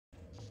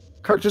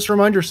Kirk, just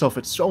remind yourself,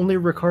 it's only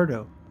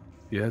Ricardo.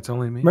 Yeah, it's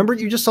only me. Remember,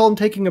 you just saw him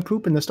taking a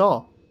poop in the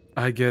stall.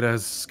 I get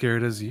as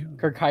scared as you.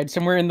 Kirk, hide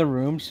somewhere in the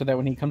room so that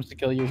when he comes to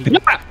kill you, he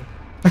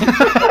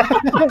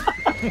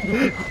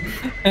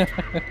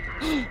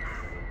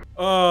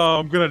Oh,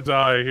 I'm gonna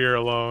die here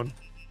alone.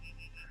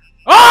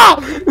 Oh!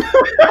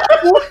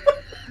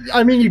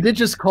 I mean, you did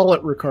just call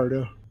it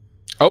Ricardo.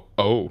 Oh,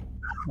 oh.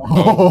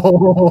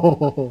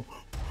 Oh.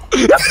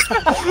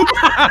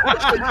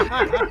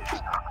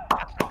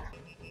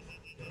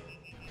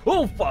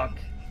 Oh fuck!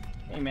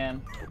 Hey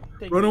man.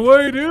 Run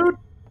away, dude!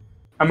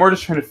 I'm more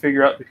just trying to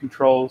figure out the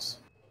controls.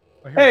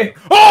 Hey!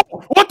 Oh!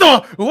 What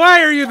the?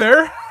 Why are you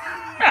there?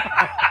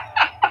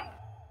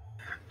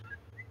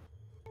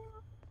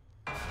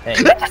 Hey.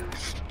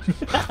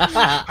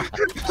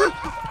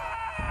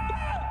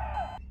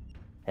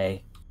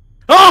 Hey.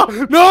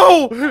 Oh!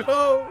 No!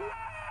 Oh!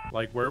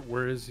 Like,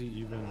 where is he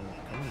even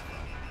coming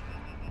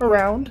from?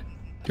 Around.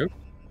 Yep.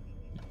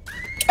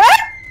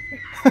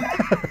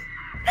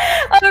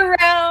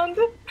 Around.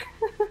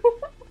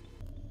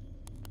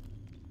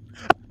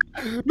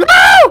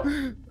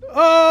 No!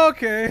 Oh,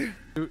 okay.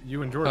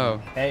 You and Jordan. Oh.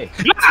 Hey.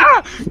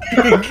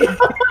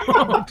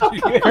 Oh,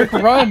 Kirk,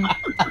 run!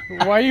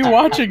 Why are you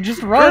watching?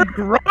 Just run!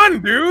 Kirk,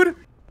 run, dude!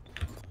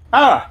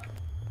 Ah!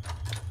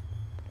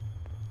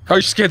 Oh,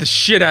 you scared the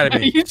shit out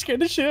of me. You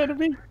scared the shit out of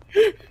me.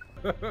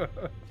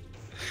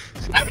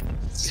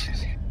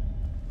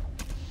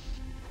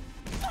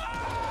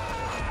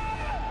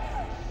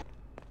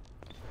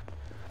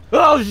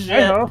 Oh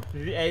shit!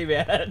 Hey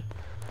man.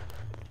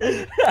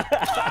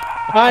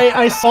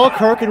 I saw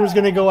Kirk and was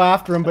gonna go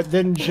after him, but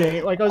then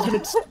James, like I was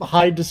gonna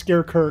hide to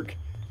scare Kirk,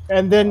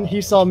 and then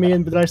he saw me,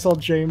 and then I saw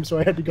James, so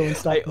I had to go and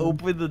stop him. I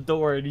opened the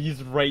door and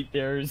he's right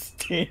there,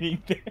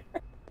 standing there.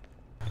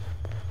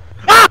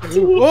 Ah!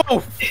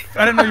 Whoa!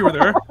 I didn't know you were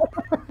there.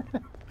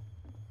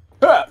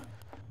 Fuck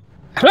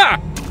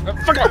off.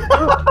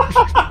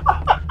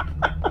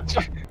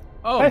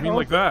 Oh, I mean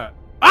like that.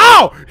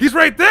 Oh! He's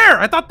right there!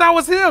 I thought that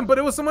was him, but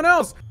it was someone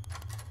else.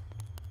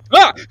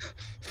 Ah!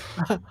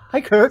 Hi,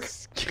 Kirk.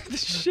 Scared the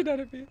shit out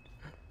of me.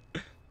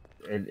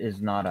 It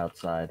is not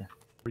outside.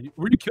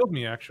 Where you killed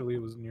me, actually,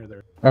 it was near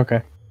there.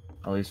 Okay.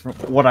 At least from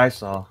what I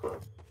saw.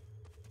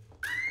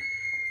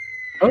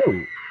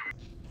 Oh.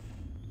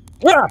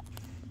 Ah!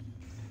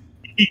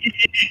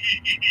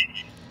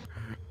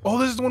 Oh,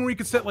 this is the one where you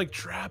could set like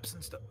traps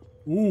and stuff.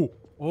 Ooh.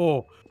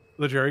 Oh.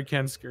 The jerry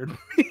can scared me.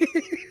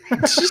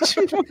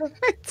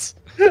 What?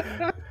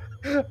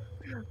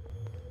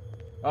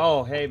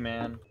 Oh, hey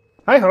man.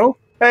 Hi ho.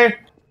 Hey!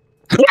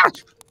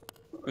 That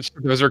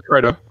was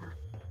Ricardo.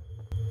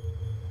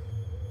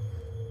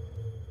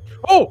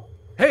 Oh!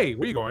 Hey,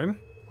 where you going?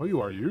 Who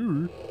are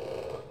you?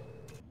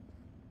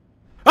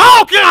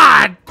 Oh,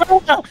 God!